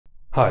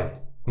Hi,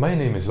 my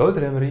name is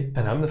Wouter Emery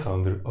and I'm the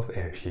founder of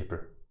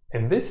AirShaper.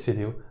 In this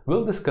video,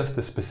 we'll discuss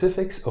the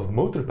specifics of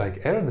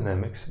motorbike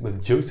aerodynamics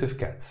with Joseph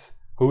Katz,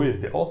 who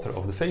is the author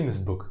of the famous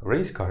book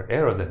Race Car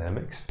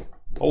Aerodynamics,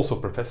 also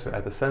professor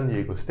at the San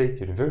Diego State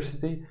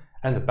University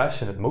and a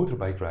passionate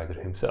motorbike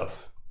rider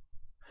himself.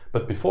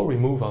 But before we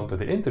move on to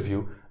the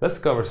interview, let's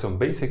cover some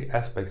basic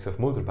aspects of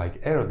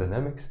motorbike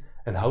aerodynamics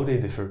and how they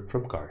differ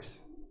from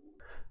cars.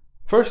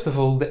 First of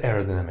all, the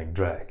aerodynamic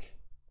drag.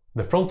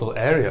 The frontal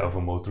area of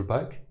a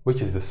motorbike,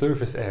 which is the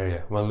surface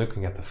area when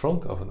looking at the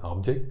front of an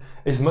object,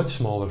 is much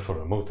smaller for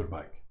a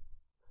motorbike.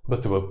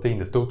 But to obtain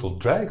the total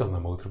drag on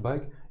a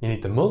motorbike, you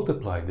need to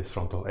multiply this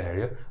frontal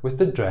area with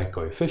the drag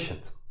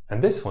coefficient,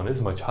 and this one is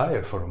much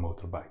higher for a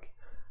motorbike.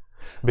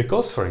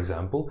 Because, for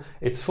example,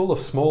 it's full of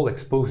small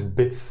exposed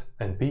bits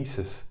and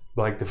pieces,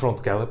 like the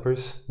front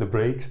calipers, the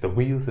brakes, the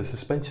wheels, the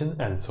suspension,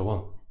 and so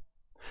on.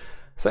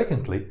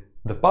 Secondly,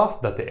 the path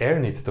that the air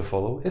needs to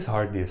follow is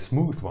hardly a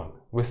smooth one,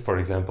 with, for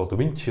example, the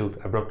windshield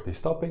abruptly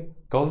stopping,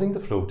 causing the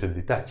flow to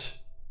detach.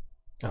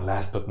 And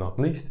last but not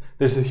least,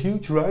 there's a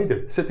huge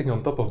rider sitting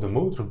on top of the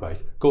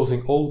motorbike,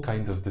 causing all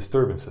kinds of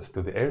disturbances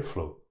to the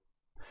airflow.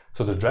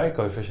 So the drag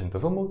coefficient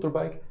of a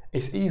motorbike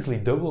is easily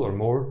double or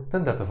more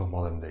than that of a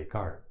modern-day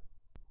car.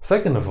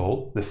 Second of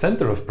all, the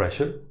center of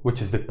pressure, which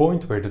is the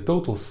point where the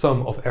total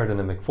sum of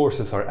aerodynamic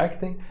forces are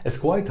acting, is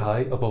quite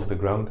high above the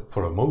ground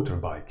for a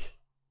motorbike.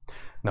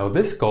 Now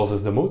this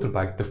causes the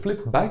motorbike to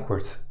flip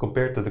backwards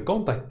compared to the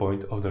contact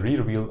point of the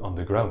rear wheel on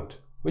the ground,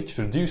 which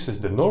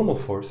reduces the normal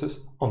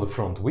forces on the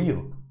front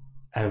wheel.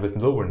 And with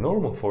lower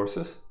normal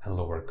forces and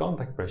lower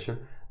contact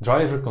pressure,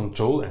 driver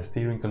control and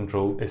steering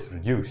control is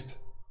reduced.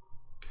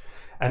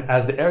 And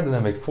as the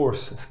aerodynamic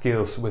force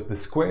scales with the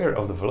square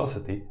of the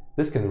velocity,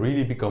 this can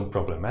really become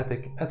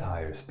problematic at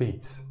higher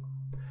speeds.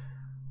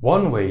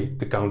 One way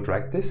to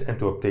counteract this and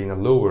to obtain a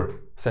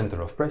lower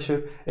center of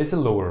pressure is a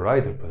lower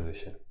rider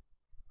position.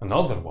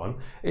 Another one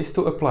is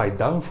to apply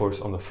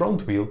downforce on the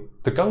front wheel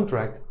to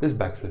counteract this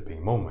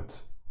backflipping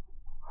moment.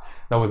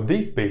 Now with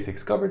these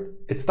basics covered,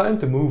 it's time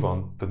to move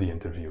on to the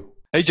interview.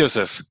 Hey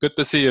Joseph, good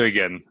to see you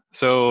again.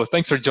 So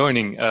thanks for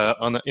joining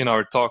in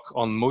our talk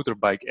on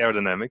motorbike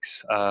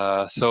aerodynamics.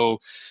 So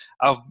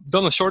I've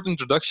done a short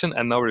introduction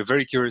and now we're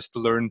very curious to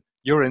learn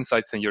your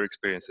insights and your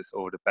experiences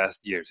over the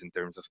past years in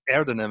terms of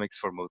aerodynamics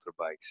for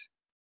motorbikes.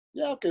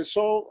 Yeah, okay,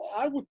 so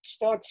I would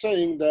start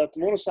saying that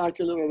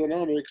motorcycle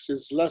aerodynamics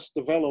is less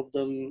developed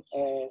than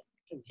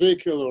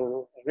vehicle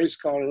or race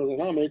car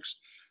aerodynamics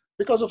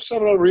because of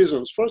several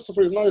reasons. First of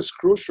all, it's not as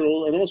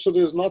crucial, and also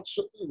there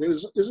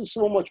isn't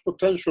so much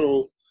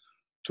potential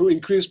to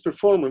increase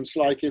performance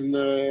like in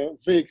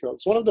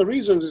vehicles. One of the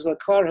reasons is that a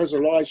car has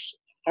a large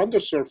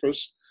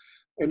undersurface,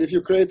 and if you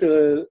create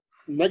a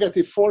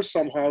negative force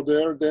somehow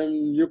there, then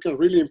you can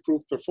really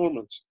improve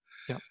performance.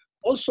 Yeah.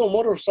 Also,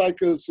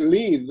 motorcycles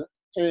lean,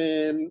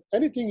 and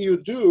anything you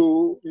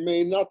do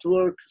may not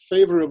work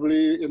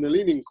favorably in a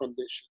leaning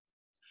condition.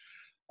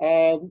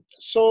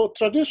 So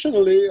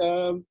traditionally,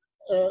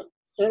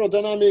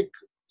 aerodynamic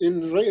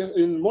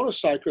in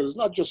motorcycles,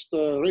 not just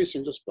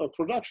racing, just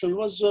production,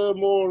 was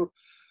more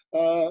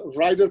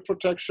rider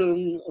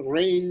protection,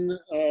 rain,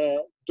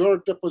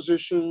 dirt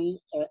deposition,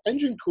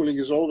 engine cooling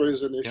is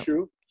always an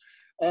issue.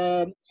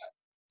 Yep.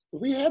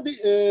 We had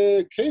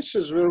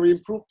cases where we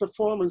improved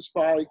performance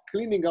by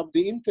cleaning up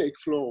the intake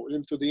flow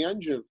into the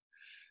engine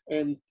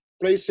and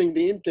placing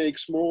the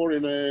intakes more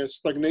in a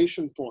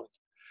stagnation point.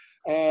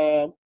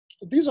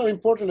 These are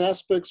important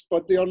aspects,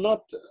 but they are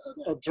not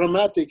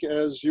dramatic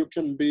as you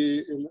can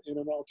be in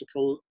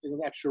an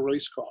actual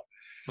race car.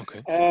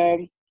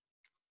 Okay.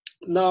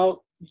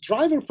 Now,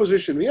 driver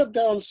position. We have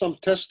done some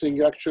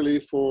testing actually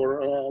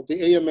for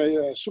the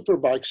AMA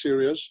Superbike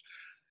series,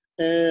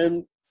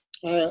 and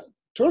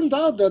turned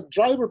out that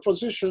driver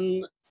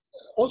position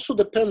also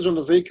depends on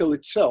the vehicle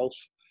itself.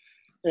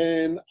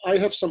 And I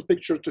have some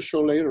picture to show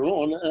later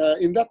on.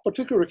 In that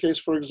particular case,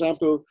 for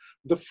example,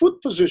 the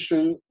foot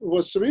position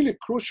was really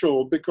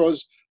crucial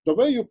because the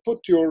way you put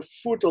your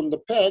foot on the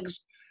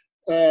pegs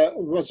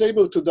was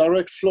able to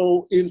direct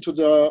flow into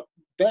the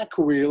back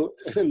wheel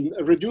and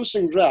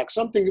reducing drag,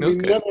 something we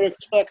never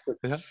expected.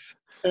 Yeah.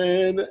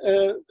 And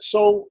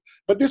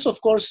but this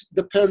of course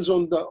depends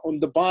on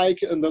the bike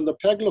and on the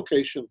peg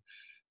location.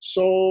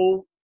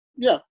 So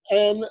yeah,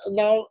 and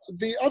now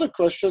the other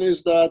question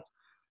is that,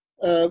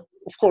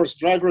 of course,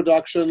 drag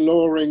reduction,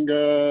 lowering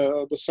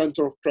the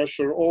center of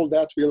pressure, all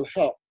that will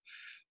help.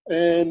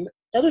 And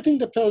everything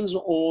depends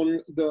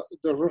on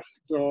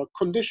the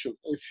condition.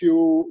 If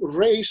you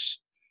race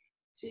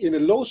in a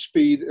low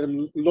speed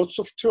and lots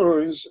of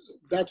turns,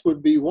 that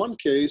would be one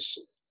case.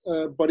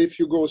 But if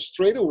you go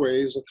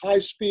straightaways at high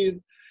speed,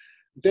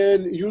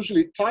 then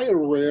usually tire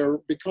wear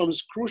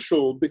becomes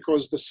crucial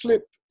because the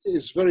slip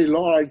is very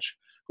large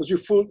because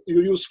you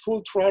use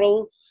full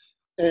throttle,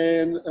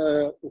 and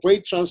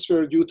weight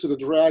transfer due to the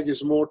drag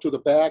is more to the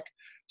back.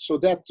 So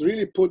that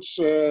really puts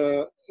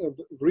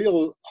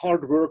real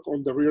hard work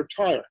on the rear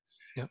tire.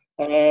 Yeah.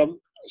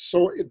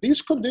 So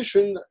these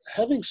conditions,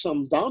 having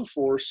some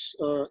downforce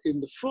in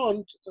the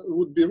front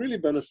would be really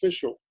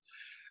beneficial.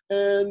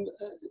 And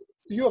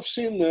you have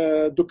seen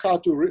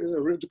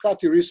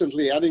Ducati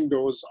recently adding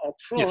those up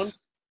front.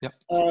 Yes.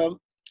 Yeah.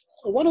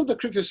 One of the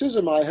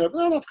criticism I have,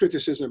 not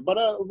criticism,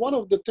 but one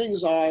of the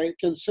things I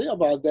can say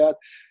about that,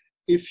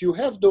 if you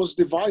have those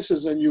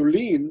devices and you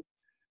lean,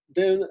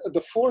 then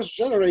the force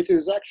generated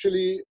is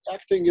actually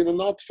acting in a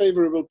not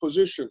favorable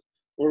position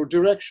or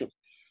direction.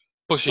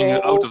 Pushing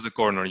you out of the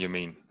corner, you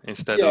mean,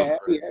 instead of... Yeah,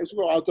 it's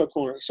go out the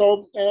corner.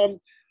 So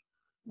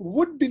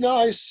would be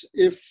nice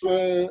if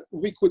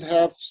we could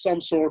have some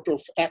sort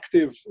of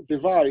active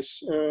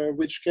device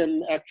which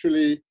can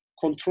actually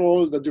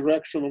control the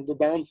direction of the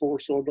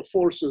downforce or the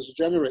forces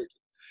generated.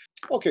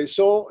 Okay,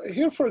 so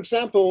here, for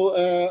example,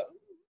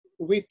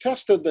 we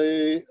tested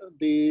the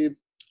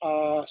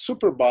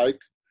Superbike,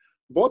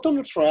 both on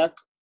the track,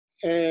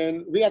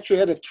 and we actually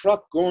had a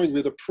truck going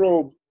with a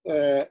probe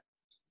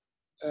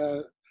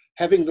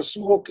having the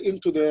smoke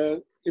into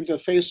the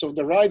face of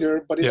the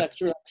rider, but it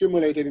actually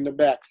accumulated in the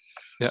back.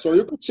 Yeah. So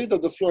you could see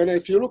that the flow, and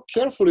if you look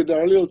carefully,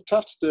 there are little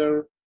tufts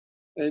there.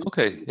 And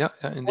indeed.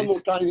 One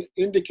more time,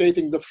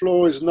 indicating the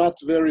flow is not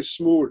very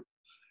smooth.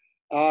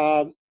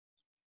 The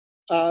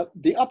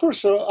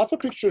upper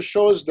picture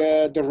shows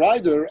the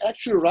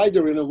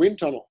rider in a wind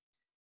tunnel,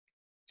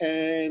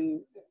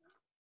 and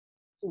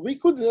we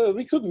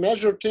could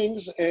measure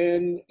things,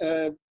 and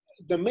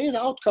the main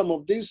outcome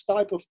of these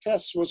type of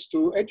tests was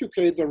to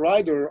educate the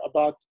rider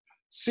about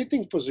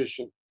sitting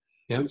position.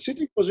 Yeah. And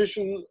sitting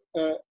position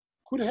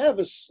could have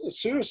a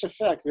serious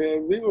effect.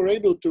 We were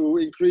able to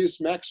increase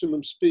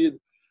maximum speed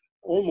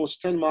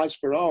almost 10 miles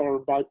per hour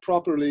by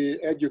properly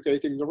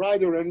educating the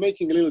rider and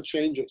making little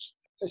changes.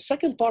 The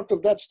second part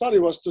of that study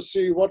was to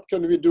see what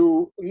can we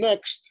do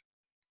next.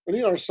 And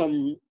here's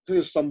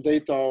some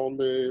data on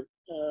the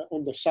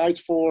side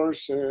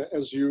force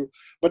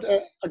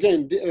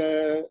again,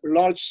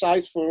 large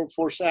side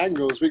force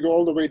angles, we go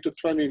all the way to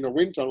 20 in a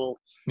wind tunnel.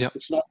 Yeah.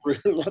 It's not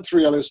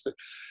realistic.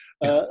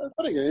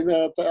 But again,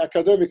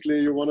 academically,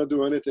 you want to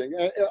do anything.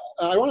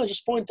 I want to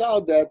just point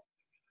out that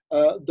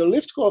the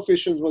lift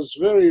coefficient was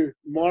very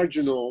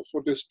marginal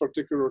for this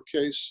particular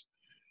case.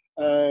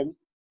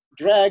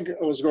 Drag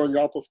was going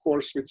up, of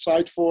course, with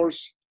side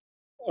force,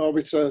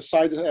 with a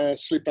side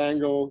slip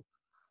angle,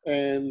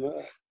 and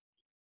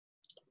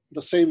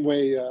the same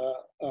way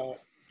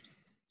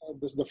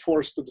the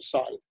force to the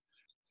side.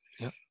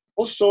 Yeah.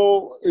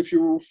 Also, if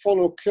you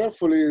follow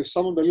carefully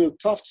some of the little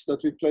tufts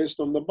that we placed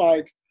on the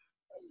bike,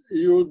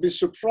 you'll be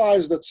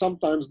surprised that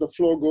sometimes the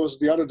flow goes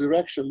the other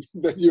direction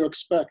than you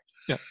expect.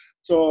 Yeah.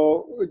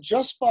 So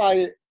just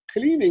by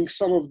cleaning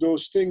some of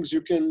those things,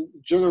 you can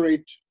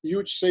generate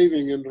huge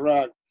saving in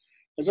drag.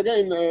 As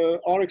again,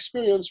 our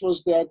experience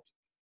was that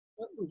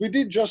we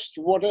did just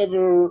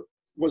whatever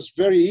was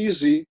very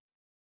easy,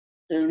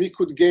 and we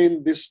could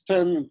gain this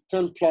 10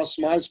 plus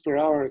miles per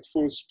hour at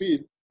full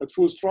speed, at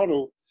full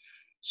throttle.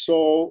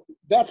 So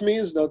that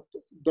means that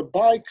the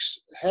bikes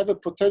have a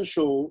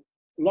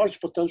large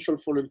potential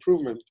for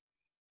improvement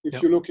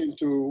if you look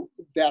into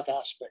that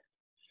aspect.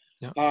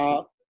 Yeah.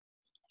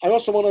 I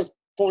also want to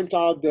point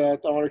out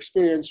that our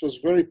experience was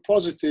very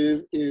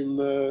positive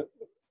in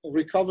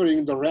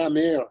recovering the ram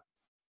air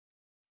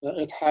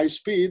at high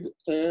speed,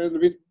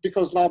 and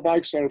because now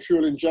bikes are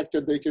fuel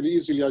injected, they can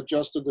easily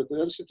adjust to the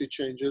density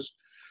changes.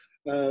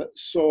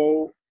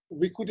 So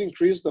we could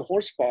increase the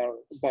horsepower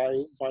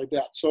by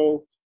that.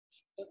 So,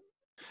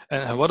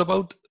 and what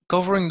about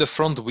covering the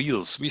front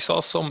wheels? We saw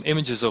some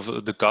images of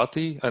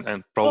Ducati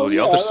and probably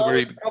others.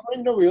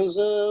 Covering the wheels,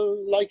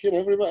 like in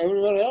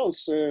everywhere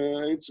else,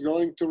 it's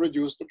going to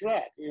reduce the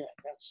drag. Yeah,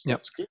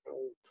 that's clear.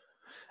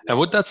 And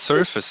with that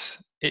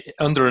surface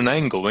under an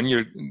angle, when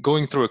you're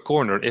going through a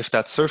corner, if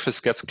that surface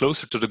gets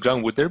closer to the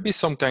ground, would there be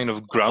some kind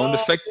of ground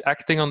effect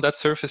acting on that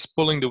surface,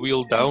 pulling the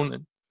wheel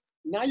down?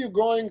 Now you're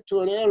going to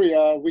an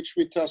area which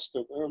we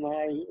tested, and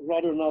I'd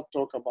rather not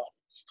talk about it.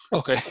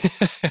 Okay.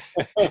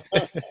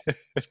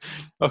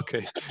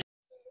 Okay.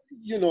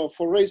 You know,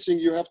 for racing,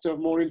 you have to have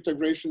more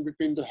integration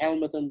between the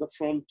helmet and the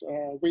front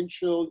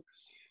windshield,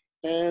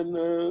 and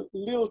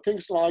little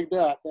things like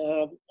that.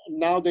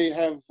 Now they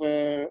have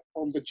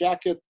on the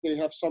jacket, they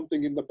have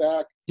something in the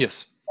back.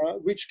 Yes.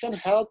 Which can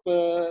help,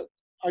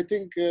 I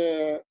think,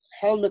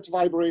 helmet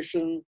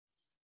vibration.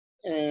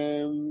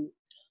 And,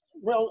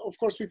 well, of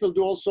course, people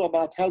do also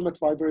about helmet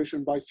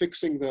vibration by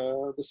fixing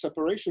the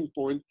separation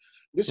point.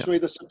 This way,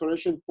 the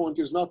separation point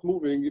is not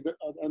moving,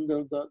 and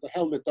the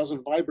helmet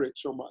doesn't vibrate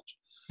so much.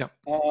 Yeah.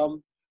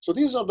 So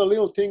these are the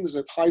little things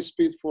at high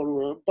speed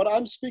but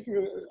I'm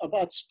speaking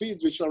about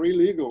speeds which are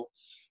illegal,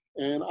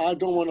 and I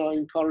don't want to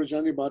encourage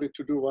anybody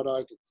to do what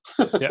I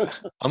do. Yeah,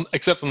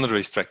 except on the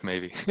racetrack,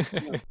 maybe.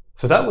 Yeah.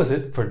 So that was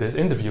it for this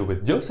interview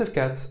with Joseph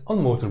Katz on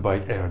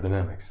motorbike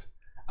aerodynamics.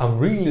 I'm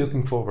really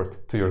looking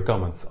forward to your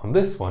comments on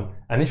this one,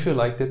 and if you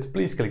liked it,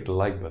 please click the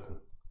like button.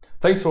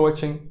 Thanks for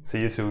watching,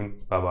 see you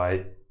soon, bye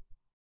bye.